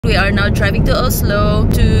we are now driving to Oslo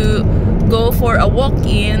to go for a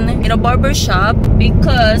walk-in a barber shop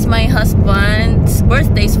because my husband's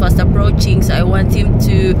birthday is fast approaching, so I want him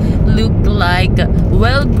to look like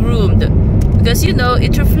well-groomed, because you know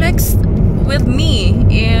it reflects with me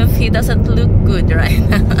if he doesn't look good, right?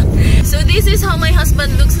 So this is how my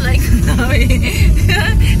husband looks like now.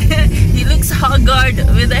 He looks haggard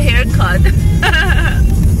with a haircut.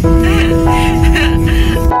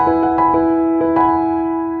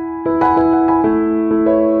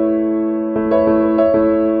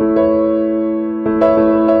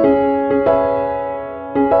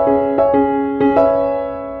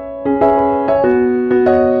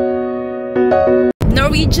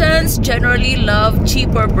 Norwegians generally love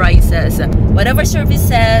cheaper prices. Whatever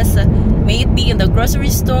services, may it be in the grocery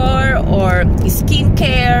store or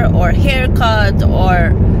skincare or haircut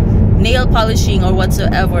or nail polishing or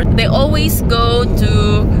whatsoever, they always go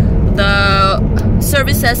to the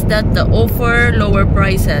services that offer lower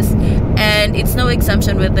prices. And it's no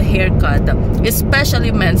exemption with the haircut,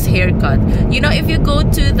 especially men's haircut. You know, if you go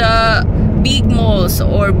to the big malls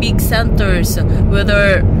or big centers,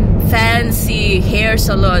 whether fancy hair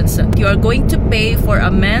salons, you are going to pay for a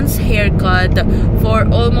men's haircut for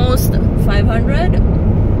almost 500.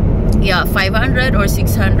 Yeah, 500 or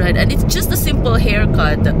 600, and it's just a simple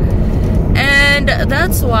haircut. And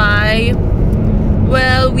that's why,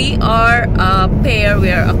 well, we are a pair,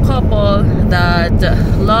 we are a couple that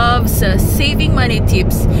loves saving money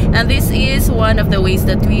tips, and this is one of the ways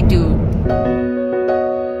that we do.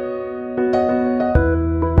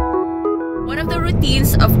 One of the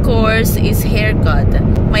routines, of course, is haircut.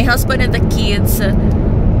 My husband and the kids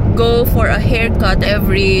go for a haircut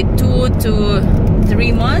every 2 to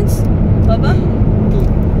 3 months. Baba?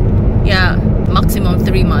 Yeah, maximum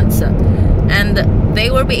 3 months. And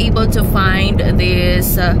they will be able to find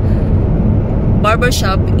this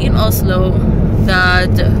barbershop in Oslo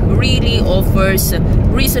that really offers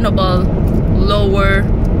reasonable, lower,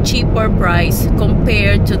 cheaper price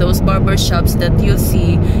compared to those barbershops that you'll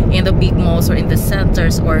see in the big malls or in the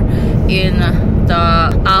centers or in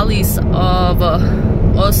the alleys of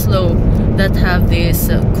Oslo that have these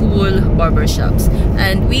cool barbershops.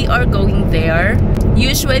 And we are going there.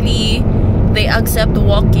 Usually they accept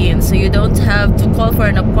walk-in, so you don't have to call for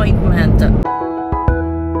an appointment.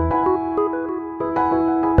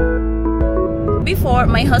 Before,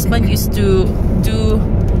 my husband used to do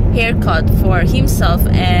haircut for himself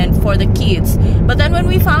and for the kids, but then when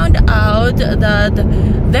we found out that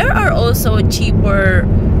there are also cheaper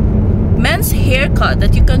men's haircut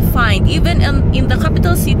that you can find even in the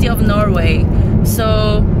capital city of Norway,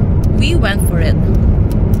 so we went for it.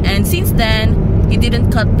 And since then he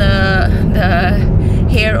didn't cut the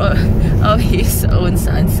hair of his own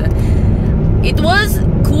sons. It was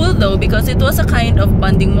cool though, because it was a kind of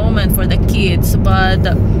bonding moment for the kids. But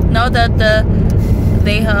now that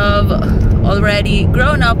they have already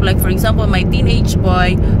grown up, like for example my teenage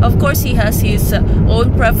boy, of course he has his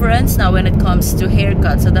own preference now when it comes to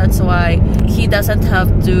haircut, so that's why he doesn't have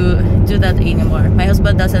to do that anymore. My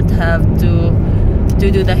husband doesn't have to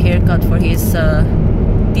do the haircut for his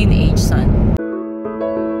teenage son.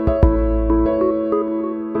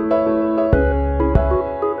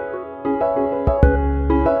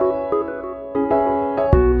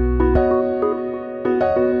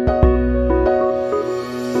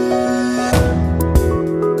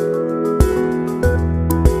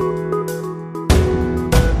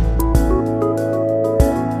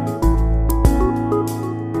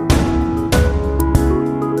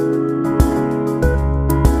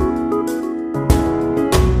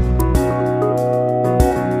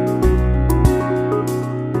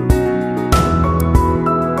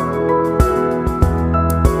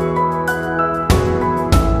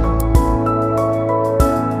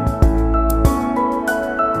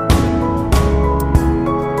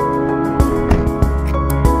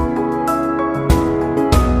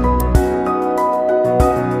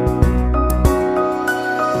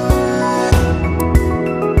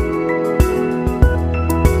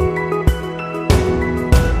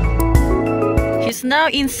 Now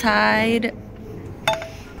inside.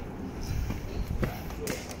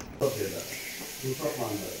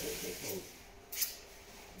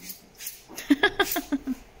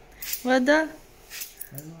 What the?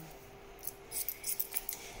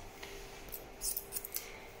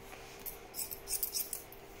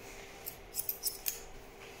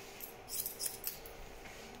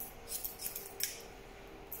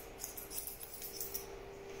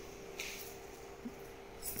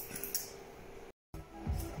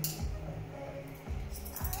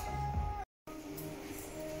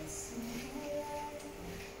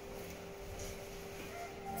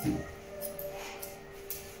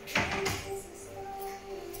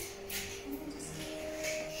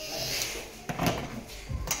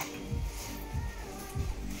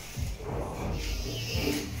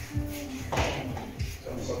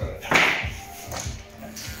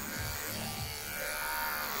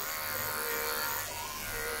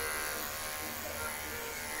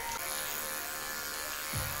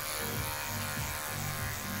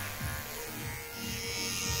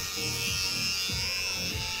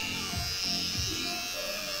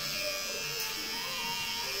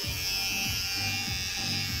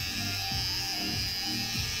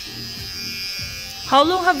 How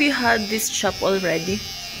long have you had this shop already?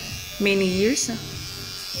 Many years?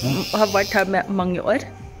 Har vært her med mange år?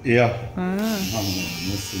 Ja.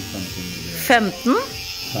 Nesten 15 15?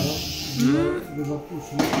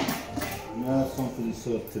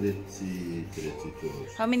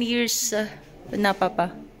 How many years na,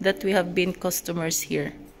 Papa, that we have been customers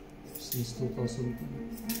here? Since 2000.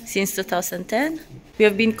 Since 2010? We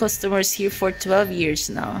have been customers here for 12 years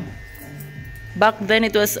now. Back then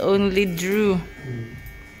it was only Drew.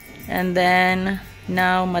 And then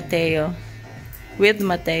now Mateo. With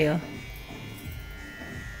Mateo.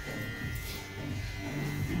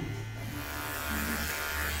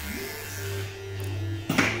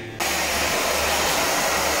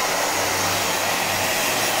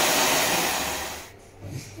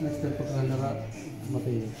 Next step pagkakalaga,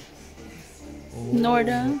 Mateo.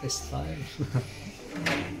 Norda. Style.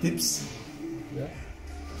 Tips. Yeah.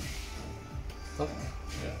 Top.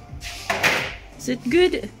 Yeah. Is it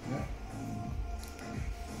good? Yeah.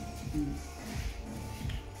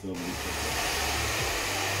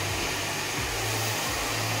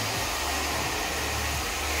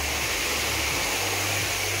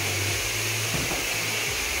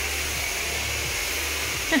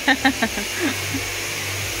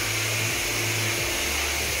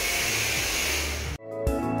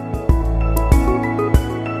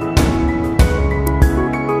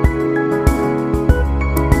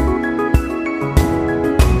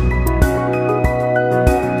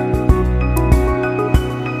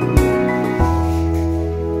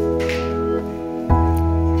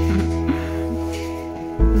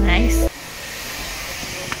 Nice.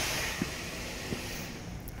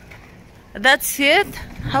 That's it?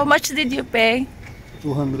 How much did you pay?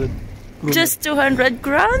 200. Just 200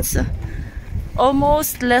 crowns?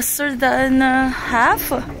 Almost lesser than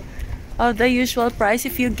half of the usual price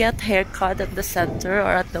if you get haircut at the center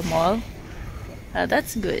or at the mall.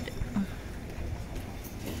 That's good.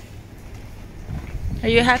 Are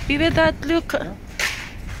you happy with that look? Yeah.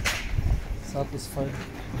 Satisfied.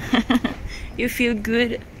 You feel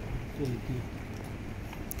good? Really good.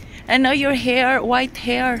 And now your hair, white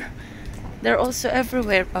hair, they're also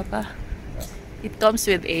everywhere, Papa. It comes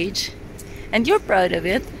with age. And you're proud of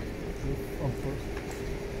it. Of course.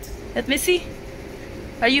 Let me see.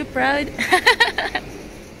 Are you proud?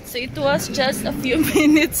 So it was just a few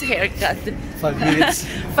minutes haircut. 5 minutes.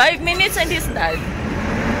 5 minutes and he's done.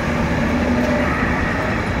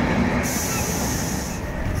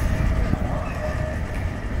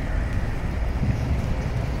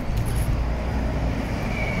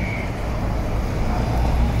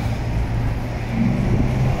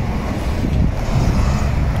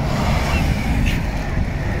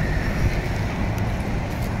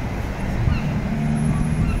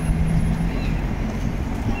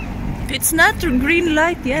 It's not green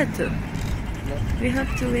light yet. We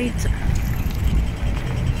have to wait.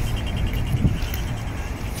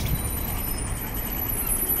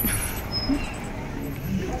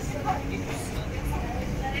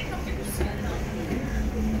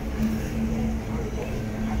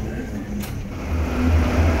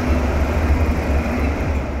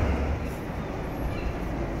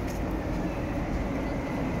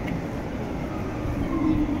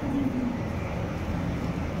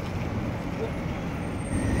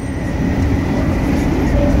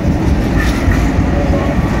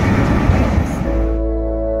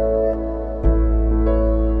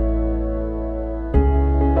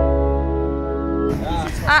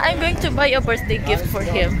 I'm going to buy a birthday gift for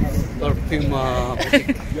him. Perfume.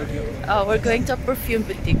 Oh, we're going to a perfume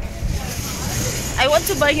boutique. I want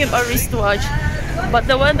to buy him a wristwatch, but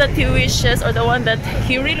the one that he wishes or the one that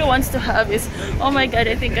he really wants to have is, oh my god,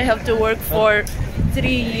 I think I have to work for 3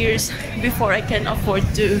 years before I can afford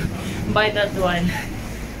to buy that one.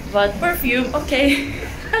 But perfume, okay.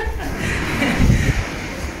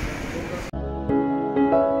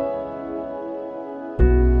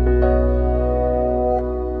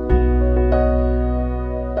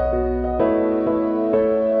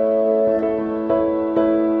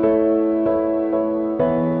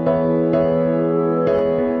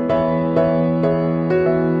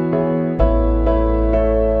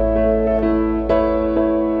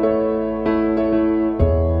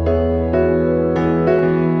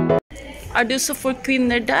 Are those for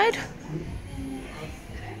kvinner där?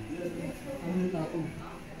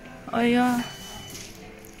 Oh ja.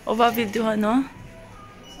 Och vad vill du ha nu?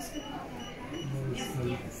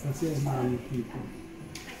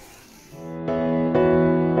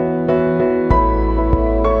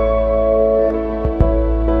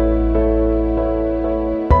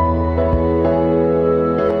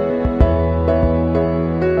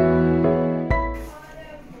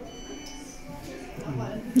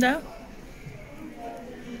 Daw?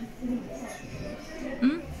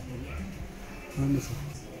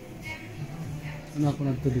 Ano ako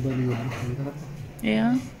nagto di ba niyo?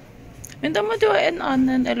 Ja. Men da må du ha en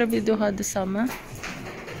annen, eller vil du ha det samme?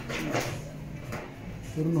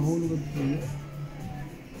 Pero nahulog ang tuyo.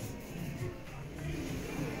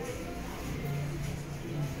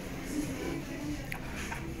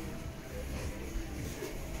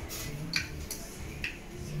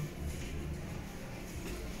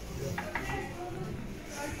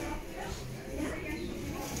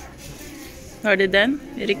 Har du den?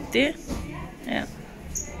 Riktig? Ja.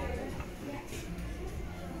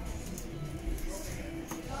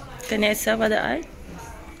 Kan jeg se hva det er?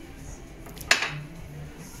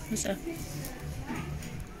 Se.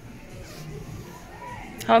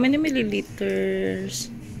 How many milliliters?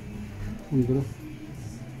 100.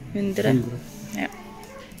 100? Ja.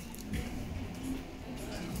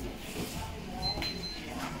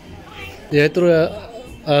 Jeg tror jeg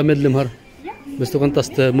er medlem her. Hvis du kan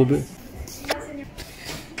taste mobil.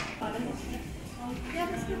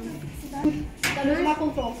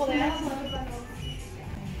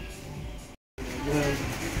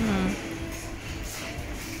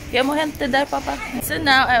 Jeg må hente der, papa. So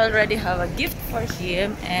now I already have a gift for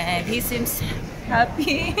him and he seems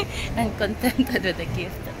happy and contented with the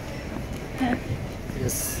gift.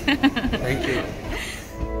 Yes. Thank you.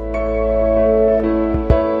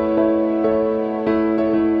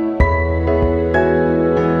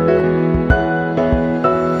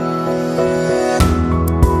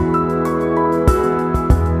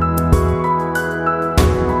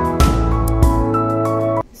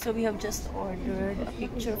 So we have just ordered a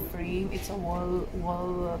picture frame. It's a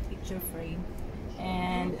wall picture frame,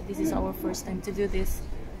 and this is our first time to do this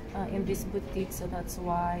in this boutique, so that's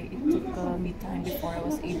why it took me time before I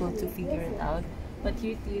was able to figure it out. But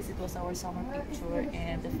here it is. It was our summer picture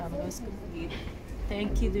and the family was complete.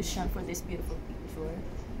 Thank you, Dushan, for this beautiful picture.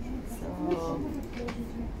 So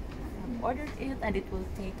I've ordered it and it will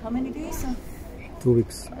take how many days? 2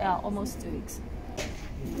 weeks. Yeah, almost 2 weeks.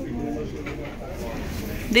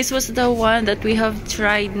 This was the one that we have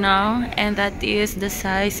tried now, and that is the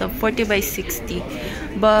size of 40 by 60.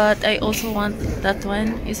 But I also want that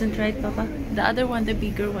one, isn't right, Papa? The other one, the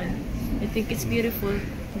bigger one. I think it's beautiful,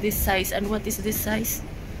 this size. And what is this size?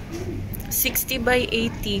 60 by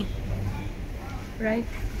 80, right?